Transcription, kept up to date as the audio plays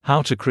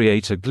How to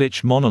Create a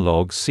Glitch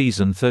Monologues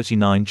Season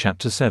 39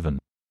 Chapter 7.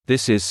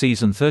 This is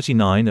Season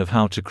 39 of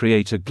How to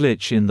Create a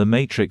Glitch in the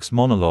Matrix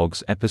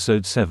Monologues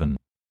Episode 7.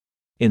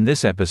 In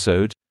this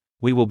episode,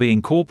 we will be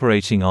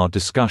incorporating our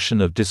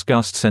discussion of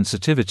disgust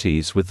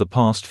sensitivities with the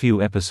past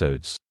few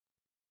episodes.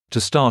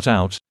 To start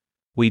out,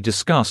 we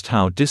discussed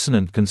how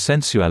dissonant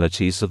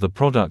consensualities are the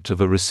product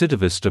of a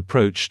recidivist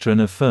approach to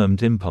an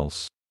affirmed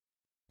impulse.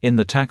 In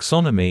the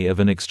taxonomy of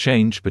an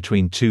exchange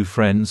between two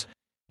friends,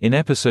 in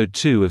Episode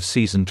 2 of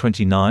Season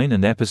 29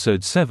 and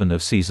Episode 7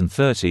 of Season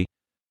 30,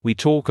 we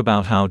talk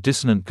about how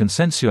dissonant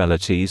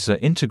consensualities are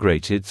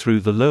integrated through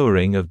the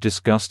lowering of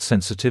disgust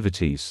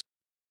sensitivities.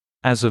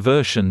 As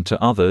aversion to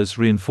others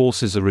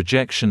reinforces a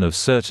rejection of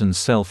certain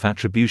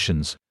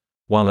self-attributions,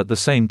 while at the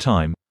same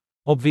time,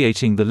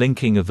 obviating the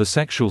linking of the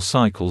sexual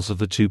cycles of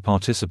the two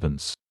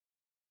participants.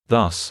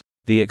 Thus,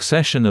 the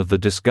accession of the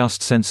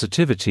disgust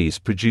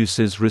sensitivities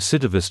produces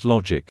recidivist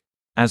logic.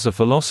 As a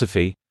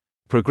philosophy,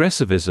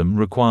 progressivism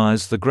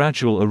requires the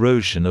gradual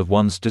erosion of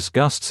one's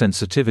disgust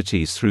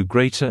sensitivities through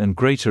greater and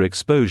greater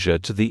exposure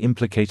to the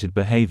implicated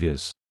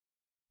behaviors.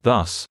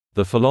 Thus,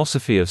 the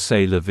philosophy of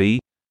c'est la vie,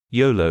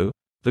 YOLO,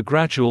 the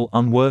gradual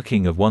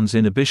unworking of one's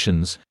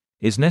inhibitions,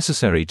 is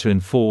necessary to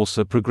enforce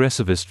a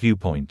progressivist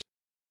viewpoint.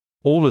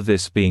 All of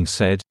this being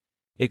said,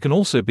 it can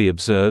also be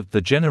observed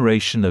the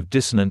generation of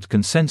dissonant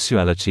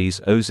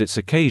consensualities owes its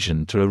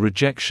occasion to a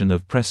rejection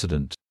of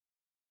precedent.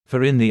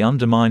 For in the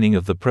undermining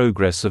of the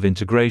progress of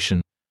integration,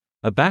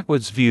 a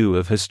backwards view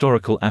of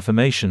historical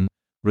affirmation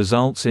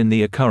results in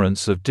the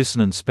occurrence of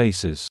dissonant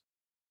spaces.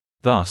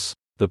 Thus,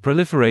 the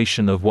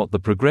proliferation of what the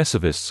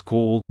progressivists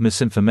call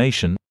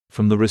misinformation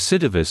from the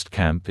recidivist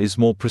camp is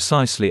more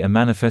precisely a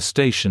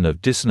manifestation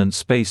of dissonant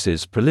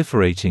spaces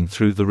proliferating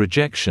through the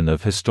rejection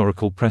of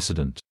historical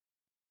precedent.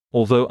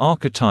 Although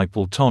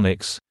archetypal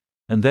tonics,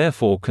 and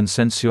therefore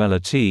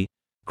consensuality,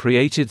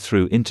 created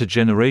through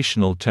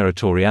intergenerational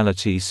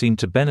territoriality seem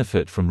to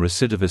benefit from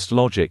recidivist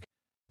logic,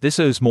 this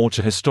owes more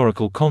to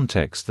historical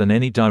context than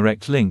any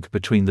direct link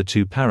between the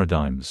two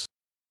paradigms.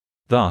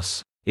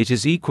 Thus, it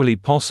is equally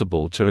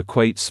possible to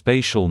equate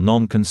spatial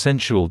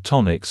non-consensual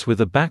tonics with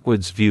a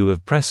backwards view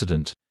of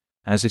precedent,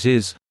 as it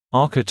is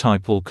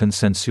archetypal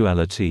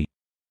consensuality.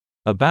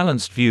 A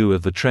balanced view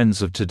of the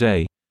trends of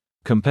today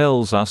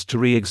compels us to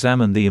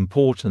re-examine the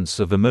importance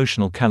of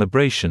emotional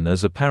calibration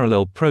as a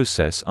parallel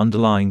process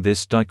underlying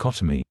this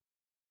dichotomy.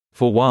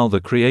 For while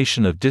the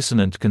creation of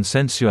dissonant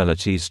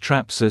consensualities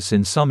traps us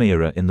in some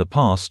era in the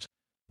past,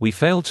 we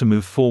fail to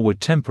move forward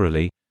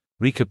temporally,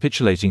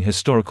 recapitulating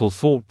historical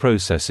thought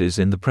processes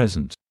in the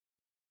present.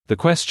 The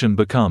question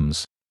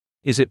becomes,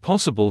 is it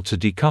possible to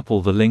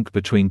decouple the link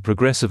between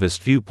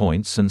progressivist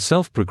viewpoints and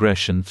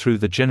self-progression through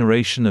the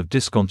generation of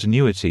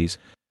discontinuities,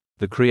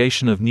 the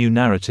creation of new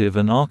narrative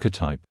and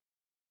archetype?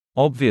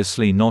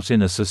 Obviously not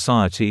in a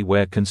society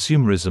where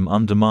consumerism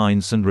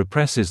undermines and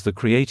represses the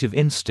creative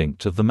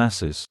instinct of the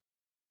masses.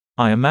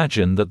 I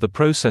imagine that the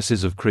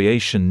processes of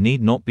creation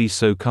need not be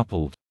so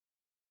coupled.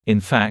 In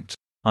fact,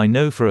 I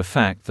know for a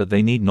fact that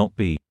they need not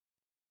be.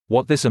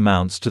 What this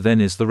amounts to then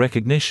is the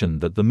recognition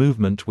that the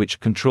movement which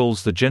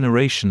controls the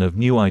generation of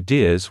new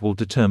ideas will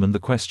determine the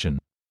question.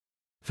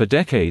 For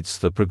decades,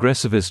 the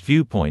progressivist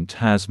viewpoint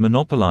has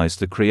monopolized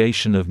the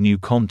creation of new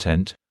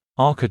content,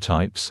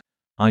 archetypes,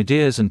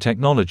 ideas and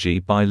technology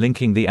by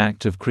linking the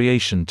act of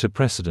creation to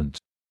precedent.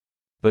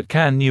 But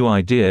can new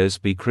ideas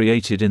be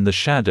created in the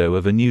shadow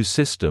of a new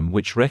system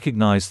which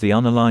recognizes the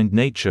unaligned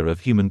nature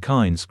of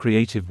humankind's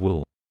creative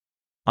will?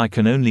 I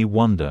can only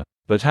wonder.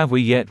 But have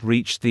we yet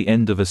reached the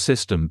end of a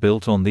system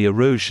built on the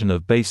erosion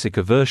of basic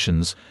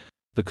aversions,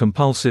 the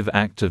compulsive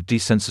act of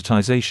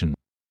desensitization?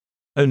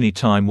 Only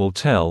time will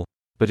tell.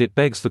 But it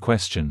begs the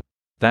question.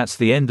 That's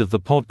the end of the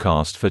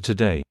podcast for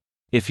today.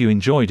 If you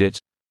enjoyed it,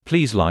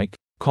 please like,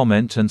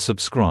 comment and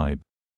subscribe.